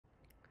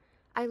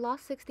I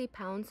lost 60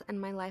 pounds and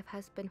my life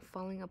has been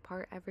falling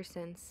apart ever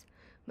since.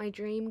 My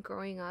dream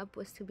growing up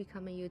was to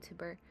become a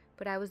YouTuber,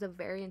 but I was a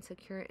very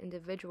insecure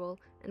individual,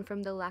 and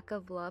from the lack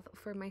of love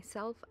for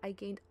myself, I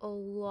gained a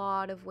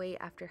lot of weight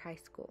after high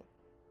school.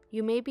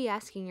 You may be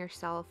asking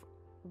yourself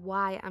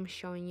why I'm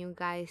showing you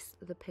guys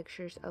the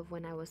pictures of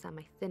when I was at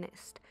my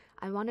thinnest.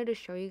 I wanted to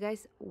show you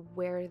guys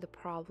where the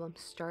problem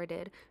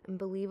started, and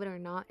believe it or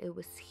not, it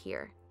was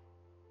here.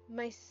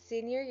 My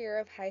senior year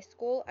of high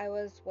school, I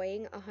was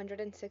weighing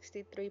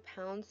 163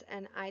 pounds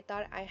and I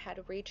thought I had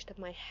reached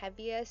my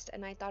heaviest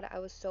and I thought I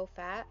was so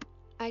fat.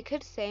 I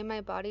could say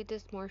my body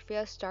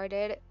dysmorphia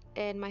started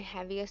in my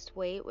heaviest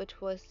weight,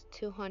 which was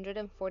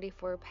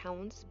 244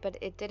 pounds, but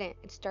it didn't.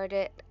 It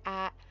started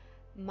at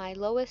my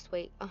lowest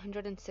weight,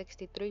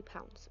 163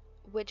 pounds,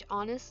 which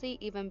honestly,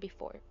 even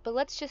before. But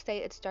let's just say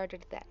it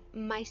started then.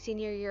 My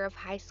senior year of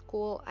high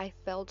school, I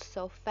felt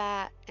so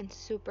fat and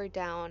super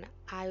down.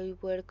 I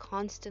would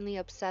constantly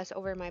obsess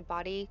over my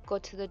body, go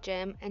to the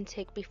gym, and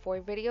take before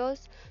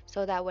videos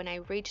so that when I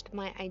reached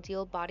my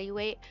ideal body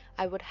weight,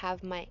 I would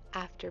have my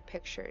after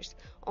pictures.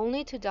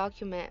 Only to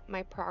document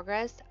my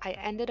progress, I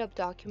ended up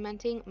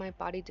documenting my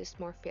body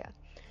dysmorphia.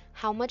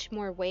 How much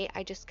more weight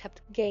I just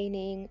kept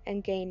gaining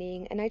and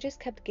gaining, and I just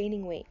kept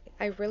gaining weight.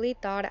 I really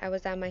thought I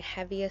was at my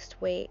heaviest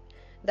weight,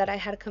 that I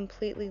had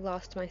completely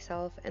lost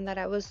myself, and that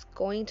I was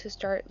going to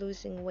start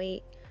losing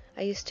weight.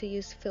 I used to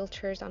use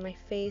filters on my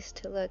face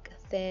to look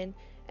thin,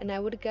 and I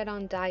would get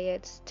on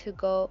diets to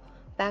go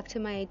back to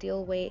my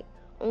ideal weight,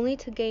 only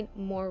to gain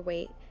more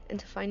weight and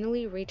to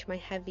finally reach my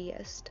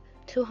heaviest,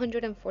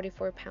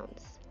 244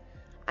 pounds.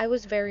 I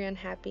was very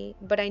unhappy,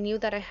 but I knew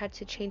that I had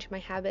to change my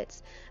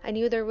habits. I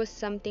knew there was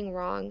something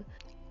wrong.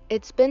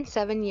 It's been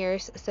 7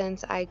 years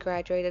since I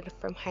graduated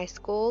from high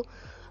school.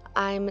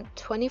 I'm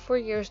 24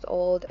 years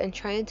old and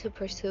trying to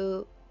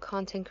pursue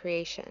content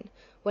creation.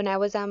 When I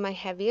was at my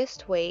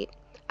heaviest weight,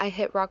 I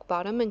hit rock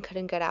bottom and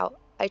couldn't get out.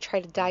 I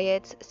tried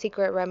diets,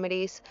 secret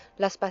remedies,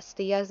 las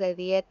pastillas de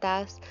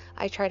dietas.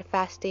 I tried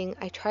fasting.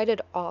 I tried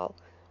it all.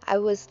 I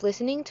was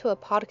listening to a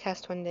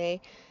podcast one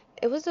day.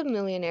 It was a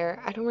millionaire.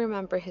 I don't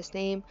remember his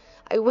name.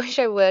 I wish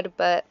I would,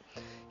 but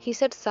he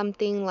said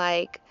something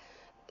like,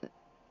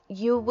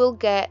 you will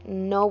get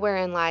nowhere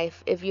in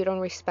life if you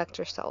don't respect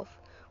yourself.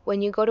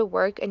 When you go to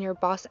work and your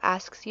boss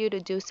asks you to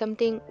do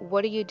something,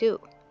 what do?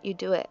 You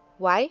do it.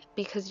 Why?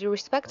 Because you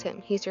respect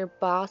him. He's your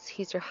boss,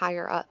 he's your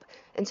higher up,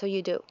 and so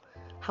you do.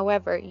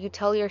 However, you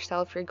tell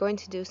yourself you're going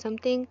to do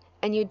something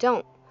and you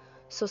don't.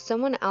 So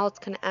someone else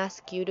can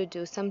ask you to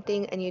do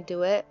something and you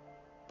do it,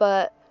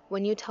 but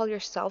when you tell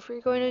yourself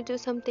you're going to do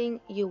something,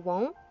 you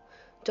won't.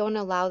 Don't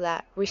allow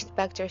that.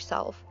 Respect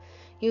yourself.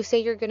 You say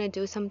you're going to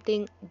do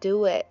something,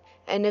 do it.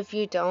 And if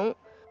you don't,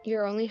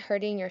 you're only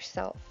hurting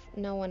yourself,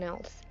 no one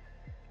else.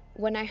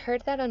 When I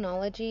heard that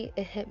analogy,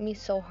 it hit me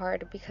so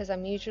hard because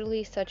I'm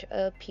usually such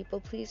a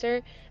people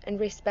pleaser and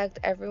respect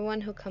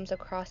everyone who comes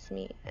across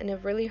me. And it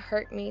really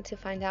hurt me to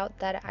find out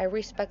that I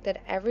respected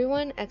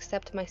everyone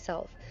except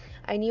myself.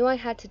 I knew I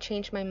had to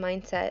change my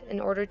mindset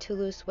in order to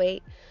lose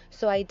weight,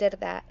 so I did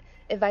that.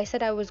 If I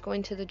said I was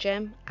going to the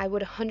gym, I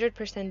would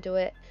 100% do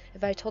it.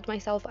 If I told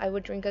myself I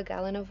would drink a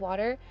gallon of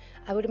water,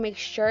 I would make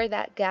sure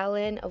that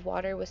gallon of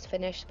water was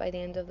finished by the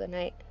end of the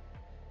night.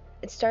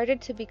 It started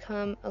to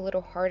become a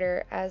little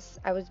harder as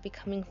I was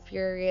becoming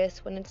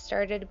furious when it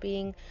started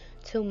being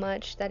too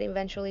much that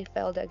eventually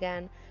failed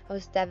again. I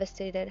was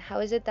devastated. How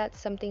is it that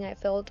something I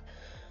felt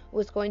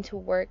was going to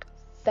work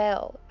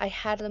fell? I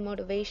had the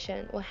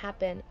motivation. What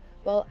happened?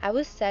 Well, I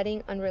was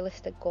setting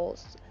unrealistic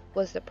goals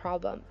was the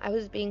problem. I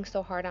was being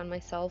so hard on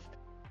myself.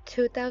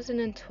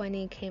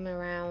 2020 came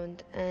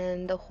around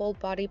and the whole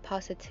body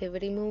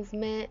positivity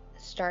movement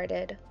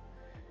started.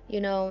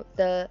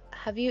 The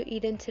have you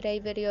eaten today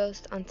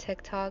videos on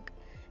TikTok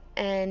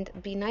and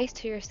be nice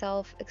to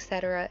yourself,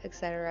 etc.,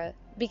 etc.,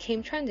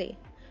 became trendy.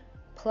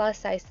 Plus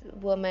size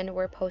women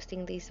were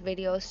posting these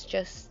videos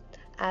just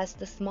as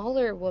the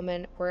smaller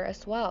women were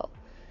as well.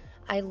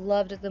 I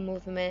loved the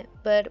movement,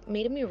 but it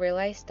made me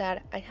realize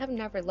that I have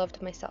never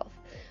loved myself.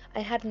 I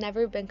had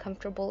never been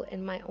comfortable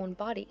in my own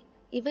body.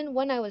 Even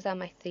when I was at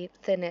my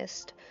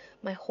thinnest,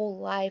 my whole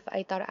life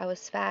I thought I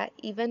was fat,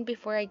 even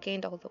before I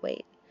gained all the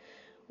weight.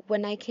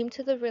 When I came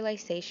to the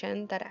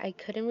realization that I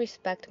couldn't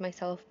respect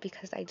myself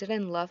because I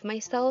didn't love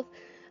myself,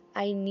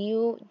 I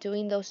knew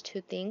doing those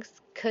two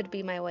things could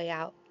be my way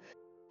out.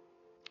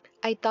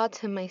 I thought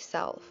to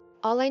myself,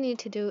 all I need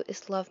to do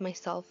is love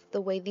myself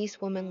the way these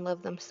women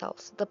love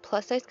themselves. The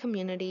plus size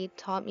community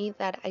taught me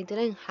that I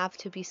didn't have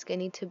to be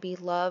skinny to be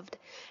loved,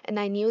 and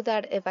I knew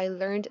that if I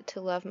learned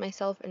to love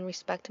myself and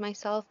respect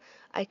myself,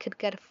 I could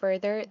get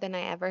further than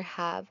I ever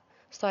have.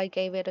 So I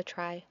gave it a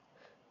try.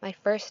 My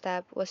first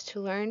step was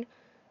to learn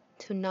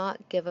to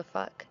not give a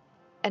fuck.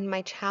 And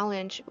my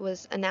challenge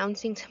was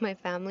announcing to my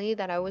family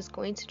that I was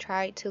going to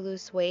try to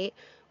lose weight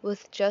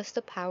with just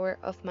the power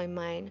of my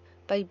mind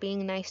by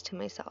being nice to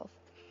myself.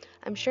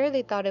 I'm sure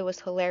they thought it was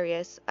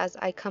hilarious as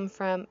I come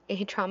from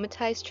a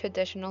traumatized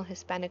traditional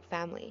Hispanic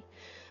family.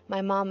 My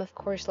mom, of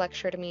course,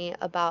 lectured me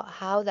about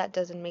how that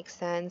doesn't make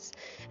sense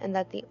and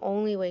that the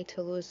only way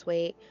to lose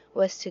weight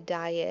was to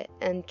diet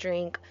and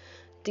drink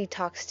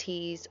detox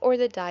teas or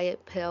the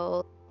diet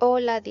pill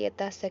or la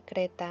dieta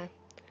secreta.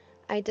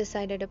 I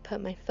decided to put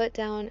my foot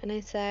down and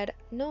I said,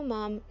 "No,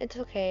 mom, it's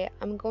okay.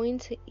 I'm going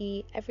to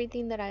eat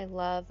everything that I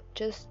love,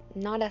 just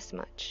not as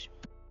much."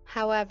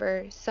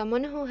 However,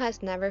 someone who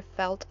has never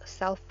felt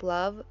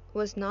self-love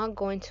was not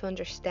going to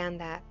understand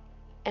that.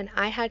 And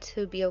I had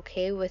to be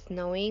okay with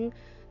knowing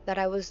that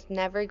I was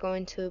never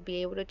going to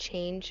be able to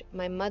change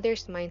my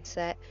mother's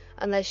mindset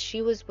unless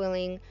she was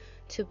willing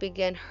to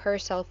begin her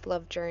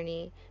self-love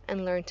journey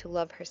and learn to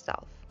love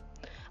herself.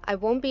 I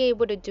won't be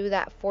able to do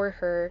that for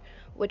her,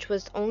 which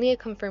was only a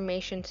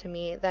confirmation to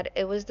me that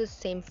it was the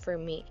same for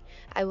me.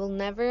 I will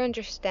never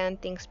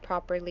understand things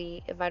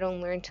properly if I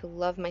don't learn to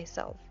love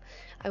myself.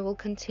 I will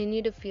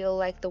continue to feel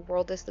like the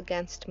world is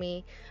against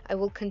me. I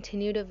will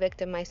continue to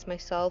victimize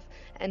myself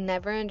and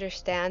never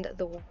understand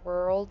the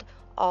world,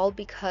 all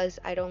because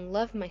I don't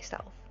love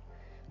myself.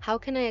 How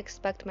can I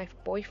expect my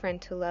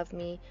boyfriend to love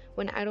me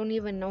when I don't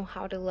even know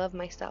how to love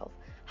myself?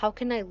 How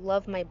can I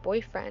love my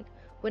boyfriend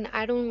when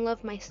I don't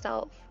love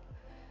myself?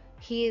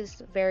 He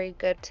is very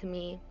good to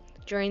me.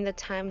 During the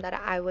time that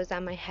I was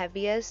at my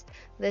heaviest,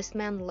 this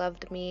man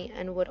loved me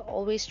and would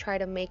always try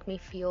to make me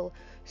feel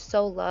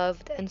so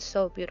loved and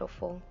so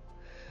beautiful.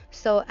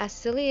 So, as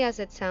silly as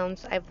it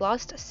sounds, I've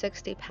lost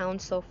 60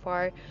 pounds so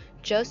far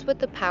just with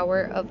the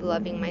power of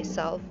loving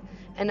myself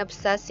and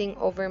obsessing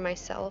over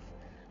myself.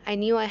 I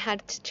knew I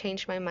had to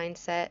change my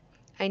mindset.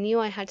 I knew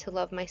I had to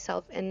love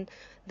myself in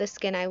the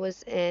skin I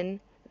was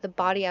in, the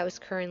body I was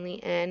currently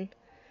in.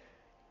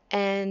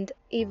 And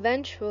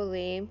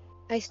eventually,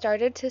 I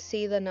started to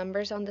see the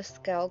numbers on the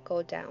scale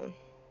go down.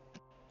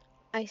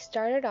 I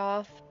started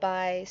off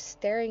by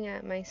staring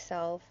at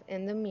myself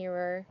in the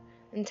mirror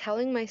and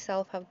telling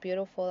myself how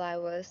beautiful I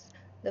was.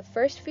 The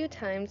first few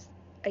times,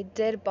 I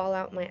did bawl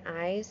out my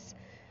eyes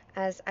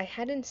as I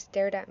hadn't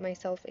stared at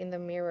myself in the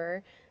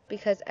mirror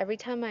because every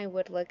time I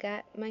would look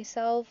at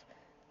myself,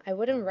 I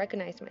wouldn't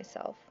recognize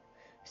myself.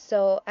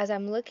 So, as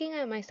I'm looking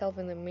at myself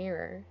in the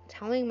mirror,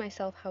 telling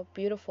myself how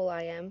beautiful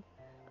I am,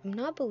 I'm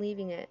not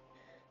believing it.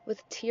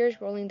 With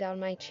tears rolling down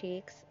my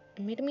cheeks,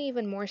 it made me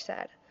even more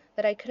sad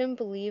that I couldn't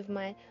believe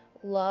my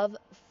love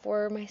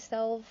for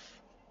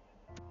myself.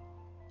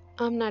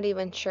 I'm not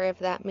even sure if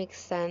that makes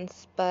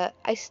sense, but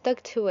I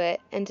stuck to it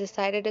and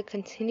decided to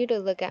continue to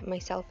look at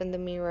myself in the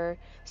mirror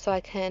so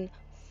I can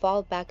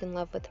fall back in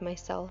love with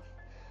myself.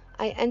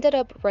 I ended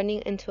up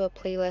running into a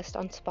playlist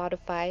on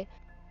Spotify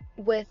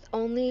with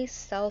only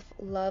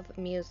self-love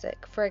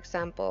music. For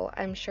example,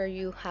 I'm sure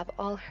you have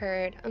all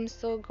heard, "I'm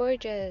so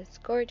gorgeous,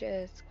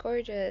 gorgeous,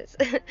 gorgeous."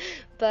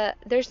 But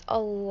there's a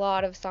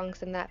lot of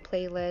songs in that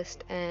playlist,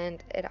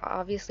 and it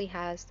obviously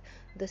has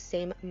the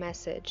same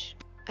message.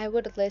 I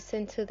would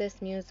listen to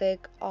this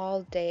music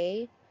all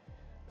day.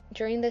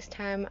 During this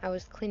time, I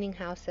was cleaning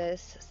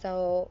houses,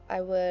 so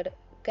I would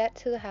get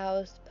to the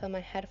house, put my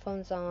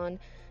headphones on,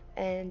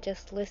 and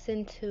just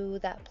listen to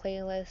that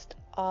playlist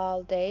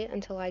all day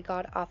until I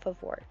got off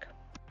of work.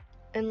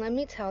 And let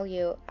me tell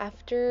you,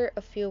 after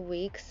a few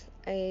weeks,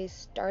 I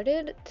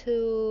started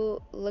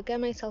to look at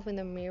myself in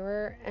the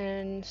mirror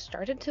and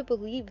started to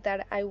believe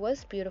that I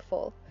was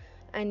beautiful.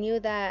 I knew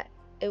that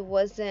it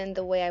wasn't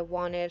the way I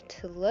wanted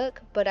to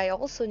look, but I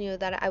also knew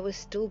that I was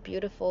still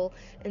beautiful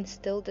and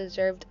still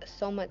deserved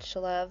so much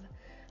love.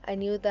 I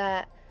knew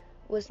that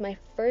was my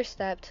first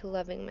step to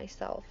loving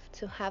myself,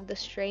 to have the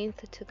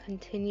strength to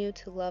continue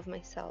to love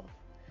myself.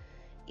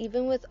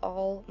 Even with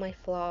all my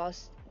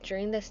flaws,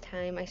 during this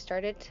time, I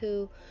started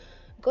to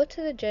go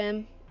to the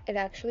gym. It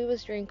actually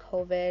was during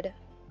COVID.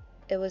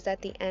 It was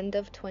at the end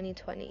of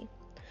 2020.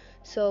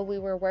 So we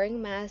were wearing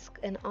masks,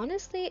 and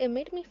honestly, it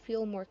made me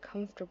feel more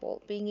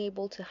comfortable being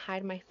able to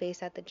hide my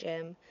face at the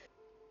gym.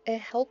 It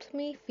helped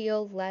me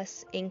feel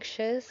less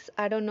anxious.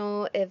 I don't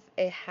know if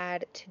it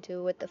had to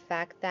do with the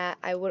fact that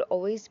I would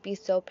always be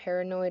so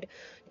paranoid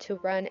to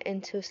run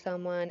into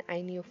someone I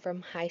knew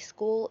from high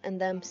school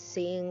and them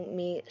seeing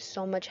me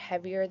so much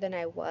heavier than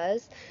I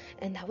was,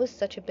 and that was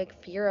such a big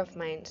fear of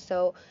mine.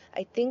 So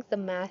I think the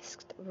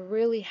masks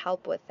really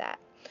help with that.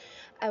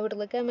 I would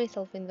look at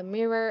myself in the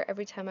mirror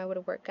every time I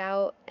would work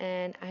out,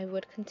 and I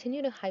would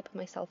continue to hype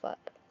myself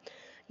up.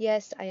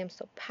 Yes, I am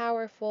so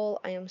powerful.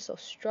 I am so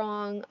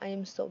strong. I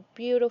am so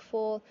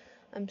beautiful.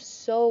 I'm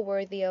so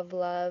worthy of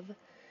love.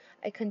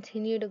 I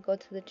continued to go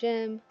to the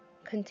gym,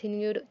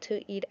 continued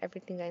to eat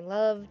everything I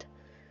loved,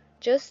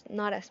 just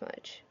not as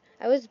much.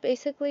 I was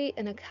basically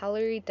in a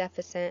calorie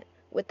deficit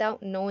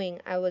without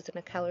knowing I was in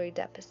a calorie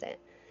deficit.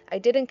 I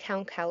didn't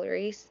count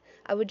calories.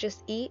 I would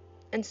just eat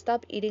and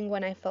stop eating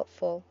when I felt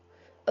full.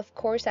 Of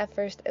course, at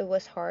first it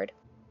was hard,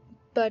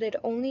 but it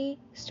only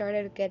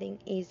started getting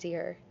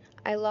easier.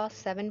 I lost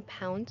 7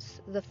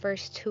 pounds the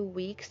first 2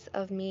 weeks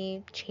of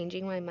me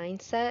changing my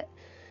mindset.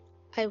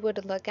 I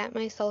would look at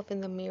myself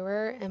in the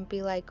mirror and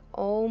be like,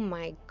 "Oh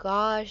my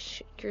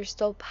gosh, you're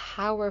so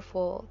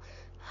powerful.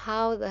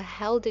 How the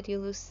hell did you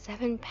lose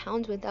 7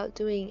 pounds without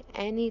doing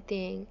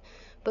anything?"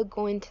 but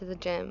going to the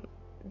gym.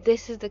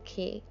 This is the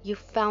key. You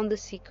found the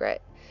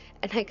secret.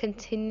 And I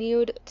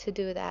continued to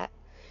do that.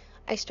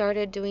 I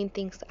started doing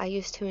things I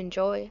used to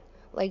enjoy,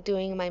 like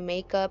doing my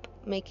makeup,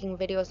 making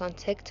videos on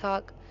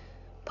TikTok,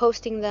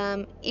 posting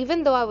them,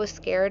 even though I was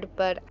scared,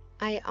 but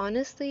I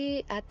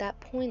honestly, at that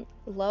point,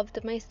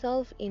 loved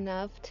myself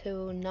enough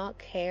to not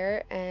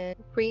care and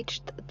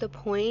reached the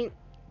point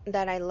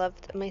that I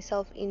loved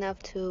myself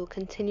enough to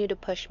continue to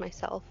push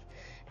myself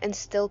and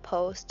still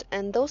post.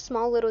 And those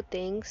small little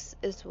things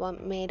is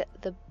what made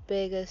the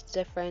biggest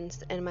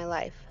difference in my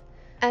life.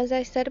 As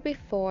I said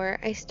before,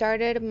 I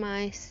started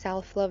my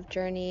self-love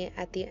journey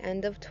at the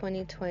end of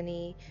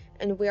 2020,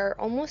 and we are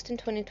almost in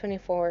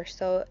 2024,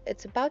 so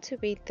it's about to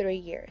be 3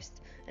 years.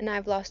 And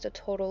I've lost a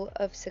total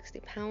of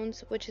 60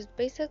 pounds, which is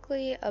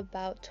basically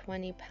about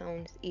 20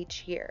 pounds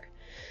each year.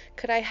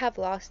 Could I have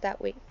lost that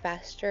weight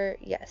faster?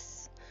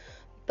 Yes.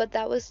 But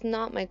that was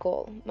not my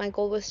goal. My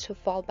goal was to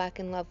fall back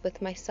in love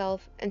with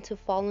myself and to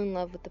fall in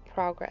love with the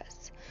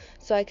progress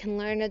so I can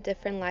learn a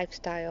different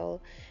lifestyle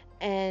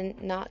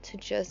and not to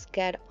just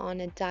get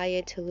on a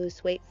diet to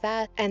lose weight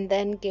fast and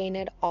then gain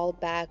it all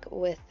back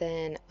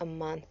within a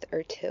month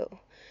or two.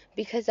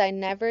 Because I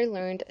never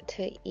learned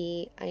to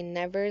eat, I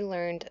never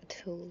learned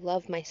to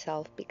love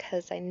myself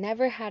because I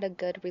never had a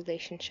good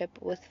relationship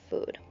with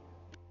food.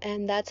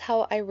 And that's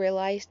how I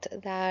realized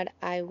that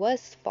I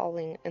was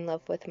falling in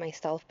love with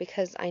myself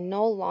because I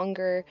no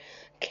longer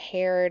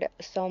cared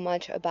so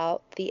much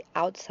about the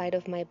outside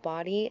of my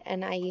body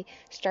and I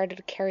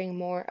started caring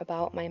more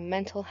about my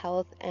mental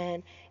health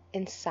and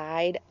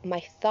inside my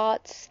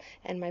thoughts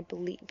and my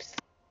beliefs.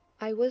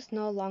 I was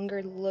no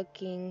longer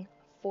looking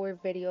for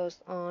videos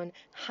on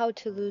how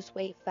to lose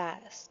weight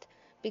fast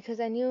because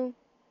I knew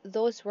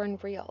those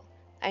weren't real.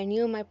 I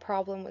knew my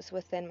problem was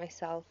within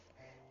myself.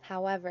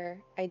 However,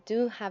 I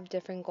do have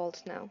different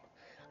goals now.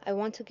 I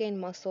want to gain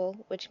muscle,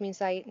 which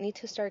means I need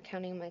to start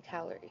counting my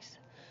calories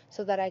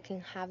so that I can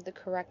have the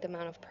correct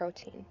amount of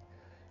protein.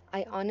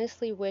 I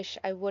honestly wish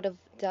I would have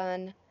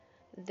done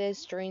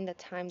this during the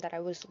time that I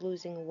was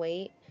losing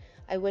weight.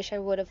 I wish I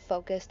would have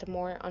focused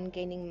more on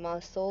gaining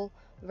muscle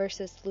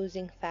versus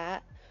losing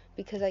fat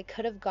because I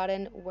could have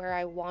gotten where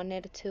I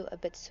wanted to a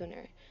bit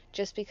sooner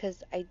just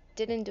because I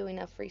didn't do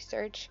enough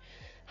research.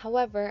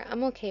 However,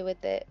 I'm okay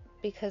with it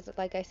because,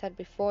 like I said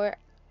before,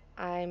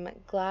 I'm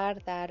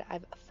glad that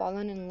I've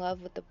fallen in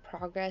love with the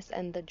progress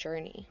and the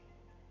journey.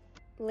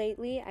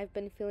 Lately, I've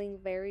been feeling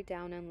very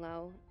down and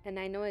low, and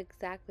I know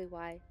exactly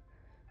why.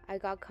 I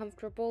got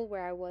comfortable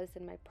where I was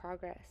in my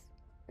progress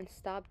and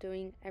stopped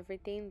doing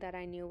everything that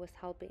I knew was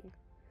helping.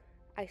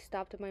 I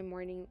stopped my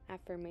morning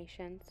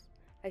affirmations.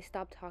 I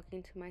stopped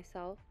talking to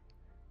myself.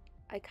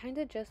 I kind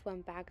of just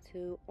went back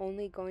to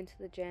only going to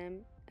the gym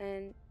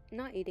and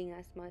not eating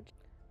as much.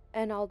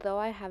 And although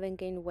I haven't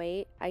gained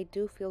weight, I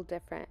do feel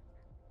different.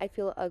 I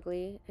feel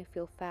ugly, I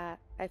feel fat,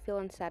 I feel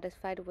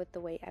unsatisfied with the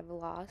weight I've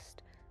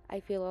lost, I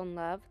feel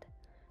unloved,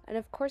 and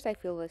of course I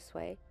feel this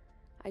way.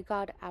 I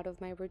got out of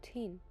my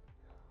routine.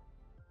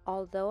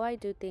 Although I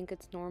do think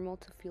it's normal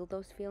to feel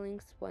those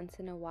feelings once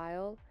in a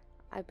while,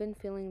 I've been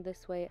feeling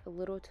this way a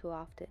little too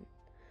often,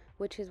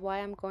 which is why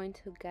I'm going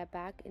to get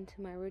back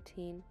into my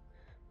routine.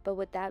 But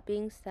with that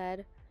being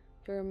said,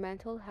 your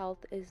mental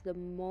health is the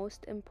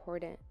most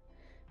important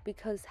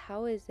because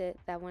how is it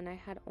that when I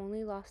had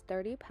only lost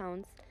 30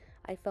 pounds,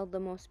 I felt the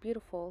most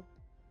beautiful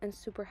and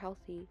super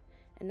healthy?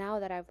 And now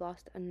that I've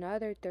lost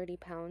another 30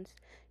 pounds,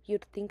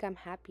 you'd think I'm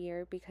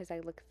happier because I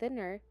look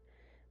thinner,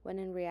 when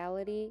in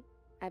reality,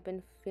 I've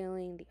been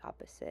feeling the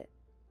opposite.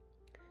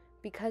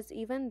 Because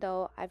even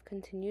though I've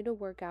continued to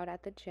work out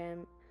at the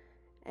gym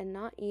and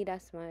not eat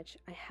as much,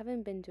 I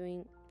haven't been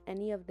doing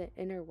any of the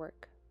inner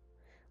work.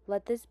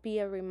 Let this be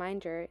a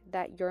reminder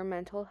that your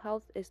mental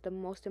health is the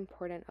most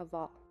important of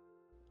all.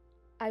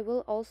 I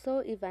will also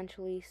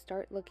eventually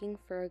start looking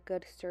for a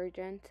good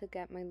surgeon to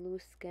get my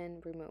loose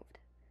skin removed,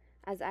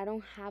 as I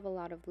don't have a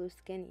lot of loose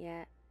skin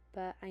yet,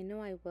 but I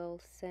know I will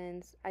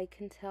since I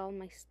can tell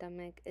my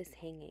stomach is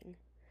hanging.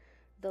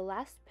 The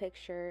last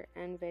picture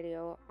and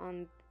video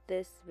on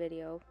this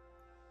video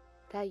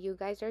that you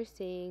guys are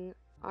seeing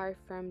are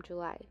from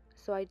July.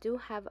 So I do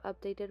have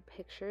updated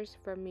pictures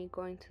from me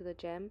going to the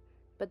gym,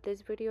 but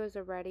this video is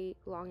already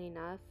long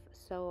enough,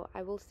 so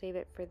I will save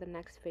it for the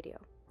next video.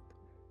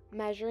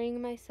 Measuring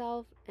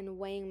myself and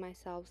weighing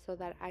myself so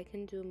that I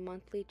can do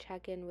monthly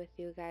check-in with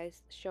you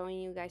guys, showing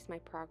you guys my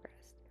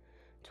progress.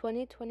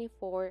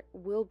 2024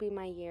 will be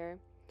my year.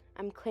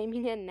 I'm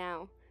claiming it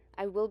now.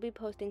 I will be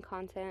posting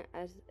content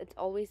as it's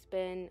always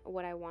been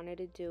what I wanted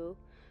to do.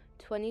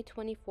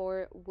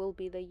 2024 will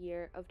be the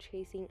year of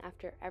chasing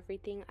after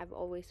everything I've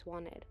always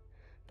wanted,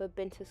 but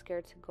been too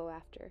scared to go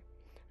after.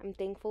 I'm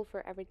thankful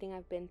for everything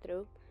I've been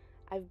through.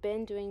 I've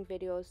been doing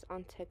videos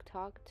on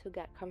TikTok to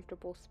get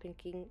comfortable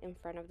speaking in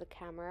front of the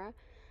camera,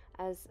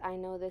 as I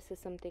know this is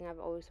something I've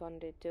always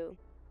wanted to do.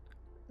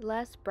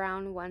 Les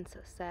Brown once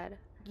said,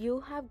 "You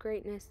have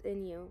greatness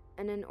in you,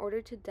 and in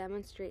order to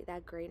demonstrate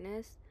that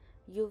greatness,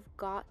 you've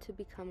got to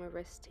become a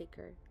risk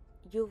taker.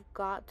 You've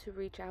got to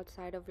reach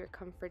outside of your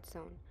comfort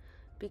zone,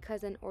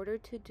 Because in order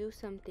to do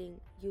something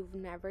you've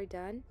never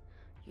done,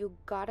 you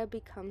gotta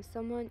become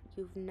someone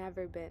you've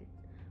never been.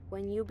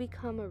 When you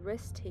become a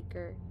risk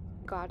taker,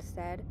 God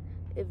said,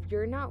 if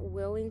you're not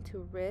willing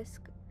to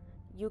risk,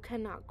 you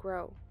cannot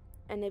grow.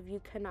 And if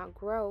you cannot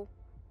grow,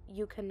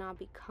 you cannot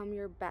become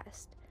your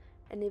best.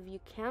 And if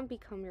you can't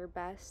become your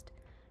best,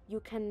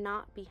 you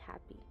cannot be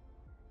happy.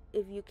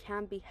 If you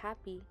can't be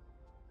happy,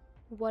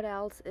 what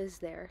else is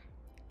there?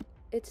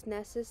 It's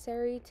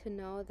necessary to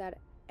know that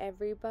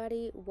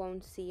everybody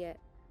won't see it,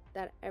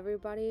 that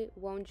everybody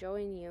won't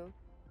join you,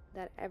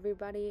 that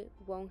everybody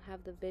won't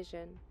have the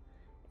vision.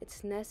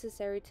 It's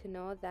necessary to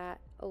know that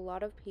a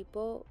lot of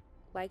people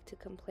like to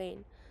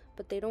complain,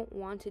 but they don't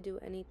want to do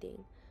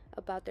anything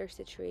about their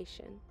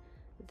situation,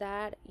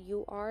 that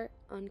you are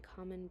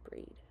uncommon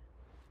breed.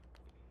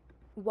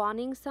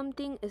 Wanting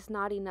something is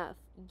not enough.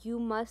 You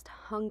must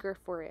hunger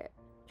for it.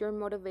 Your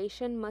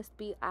motivation must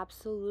be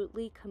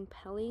absolutely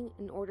compelling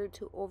in order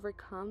to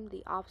overcome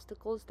the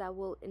obstacles that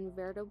will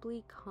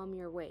inevitably come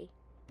your way.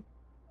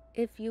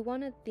 If you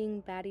want a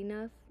thing bad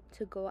enough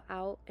to go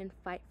out and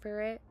fight for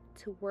it,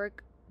 to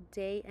work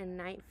day and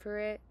night for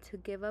it, to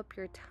give up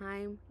your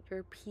time,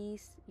 your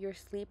peace, your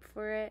sleep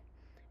for it,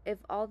 if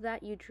all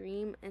that you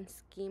dream and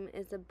scheme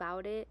is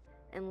about it,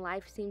 and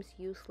life seems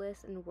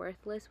useless and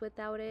worthless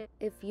without it,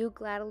 if you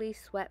gladly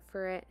sweat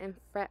for it and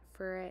fret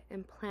for it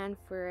and plan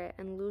for it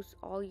and lose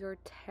all your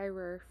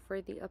terror for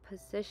the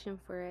opposition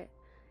for it,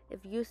 if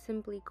you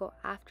simply go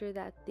after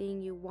that thing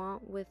you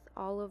want with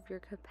all of your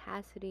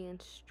capacity and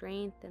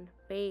strength and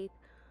faith,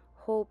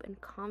 hope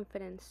and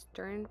confidence,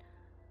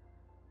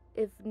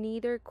 if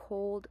neither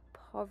cold,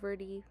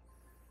 poverty,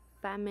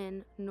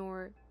 famine,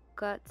 nor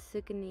gut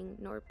sickening,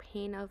 nor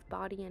pain of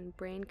body and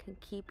brain can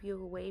keep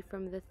you away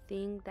from the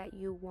thing that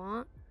you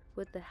want,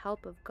 with the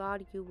help of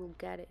God, you will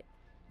get it.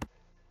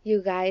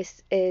 You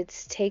guys,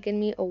 it's taken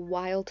me a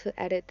while to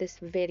edit this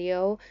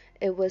video.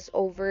 It was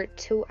over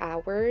 2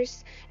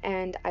 hours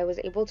and I was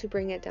able to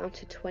bring it down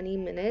to 20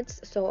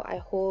 minutes. So I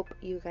hope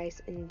you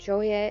guys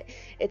enjoy it.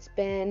 It's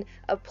been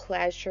a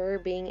pleasure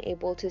being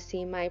able to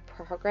see my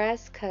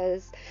progress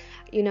because,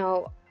 you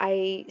know,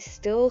 I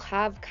still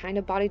have kind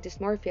of body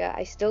dysmorphia.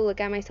 I still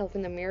look at myself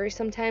in the mirror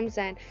sometimes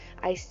and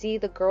I see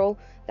the girl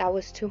that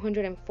was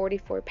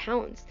 244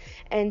 pounds.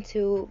 And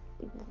to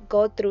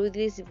go through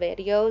these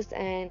videos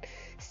and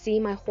see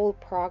my whole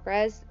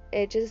progress,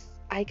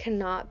 I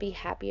cannot be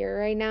happier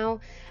right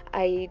now.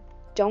 I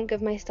don't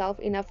give myself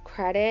enough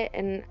credit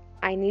and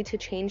I need to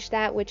change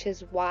that, which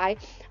is why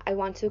I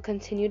want to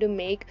continue to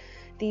make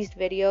these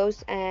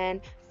videos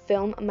and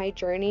film my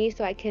journey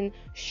so I can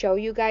show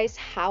you guys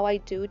how I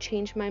do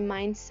change my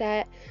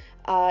mindset,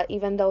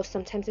 even though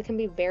sometimes it can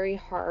be very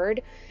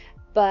hard.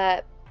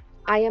 But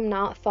I am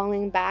not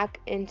falling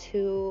back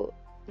into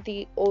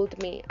the old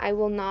me. I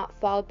will not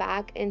fall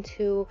back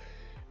into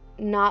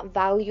not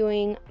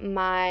valuing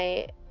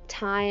my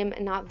time,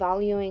 not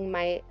valuing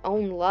my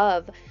own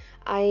love.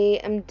 I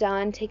am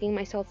done taking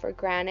myself for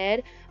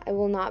granted. I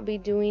will not be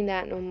doing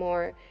that no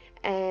more.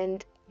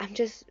 And I'm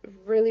just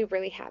really,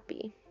 really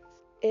happy.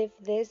 If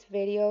this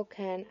video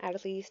can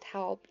at least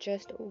help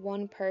just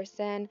one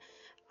person,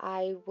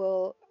 I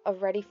will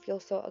already feel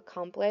so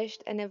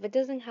accomplished. And if it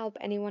doesn't help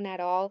anyone at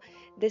all,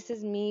 this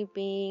is me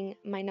being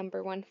my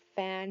 #1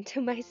 fan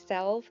to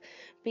myself,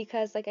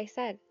 because like I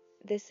said,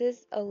 this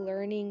is a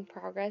learning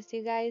progress,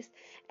 you guys,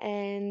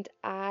 and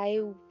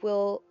I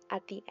will,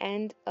 at the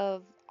end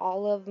of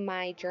all of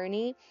my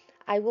journey,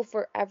 I will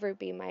forever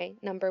be my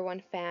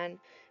 #1 fan,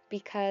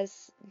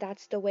 because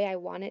that's the way I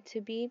want it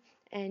to be,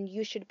 and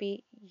you should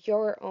be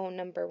your own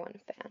 #1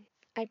 fan.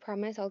 I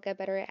promise I'll get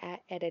better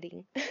at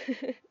editing.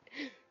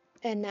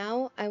 And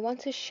now I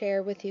want to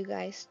share with you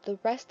guys the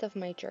rest of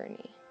my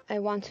journey. I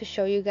want to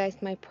show you guys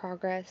my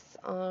progress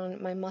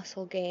on my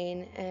muscle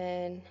gain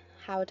and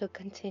how to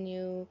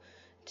continue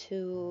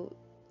to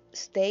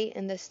stay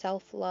in the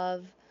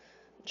self-love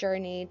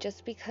journey,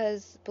 just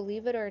because,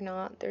 believe it or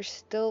not, there's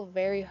still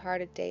very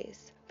hard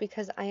days,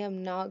 because I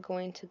am not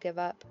going to give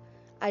up.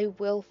 I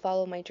will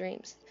follow my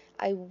dreams.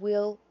 I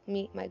will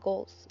meet my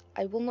goals.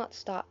 I will not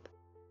stop.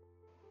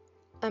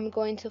 I'm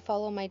going to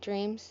follow my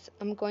dreams.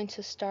 I'm going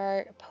to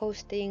start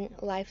posting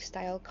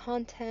lifestyle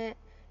content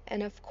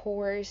and, of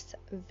course,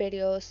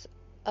 videos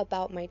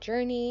about my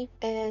journey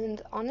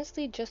and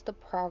honestly just the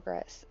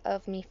progress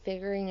of me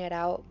figuring it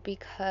out,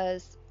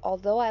 because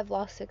although I've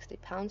lost 60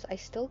 pounds, I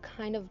still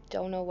kind of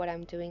don't know what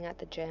I'm doing at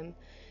the gym.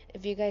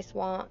 If you guys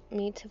want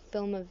me to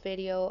film a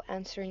video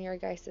answering your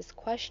guys'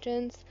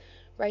 questions,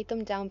 write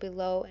them down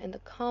below in the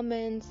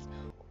comments,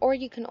 or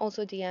you can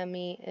also DM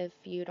me if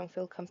you don't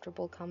feel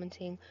comfortable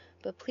commenting.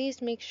 But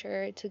please make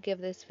sure to give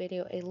this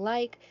video a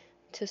like,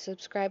 to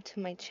subscribe to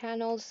my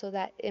channel so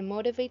that it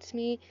motivates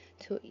me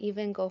to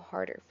even go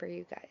harder for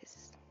you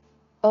guys.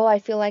 Oh, I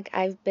feel like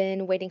I've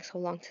been waiting so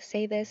long to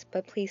say this,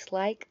 but please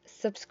like,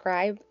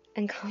 subscribe,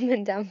 and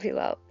comment down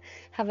below.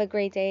 Have a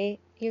great day,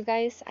 you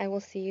guys. I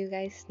will see you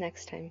guys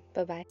next time.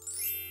 Bye-bye.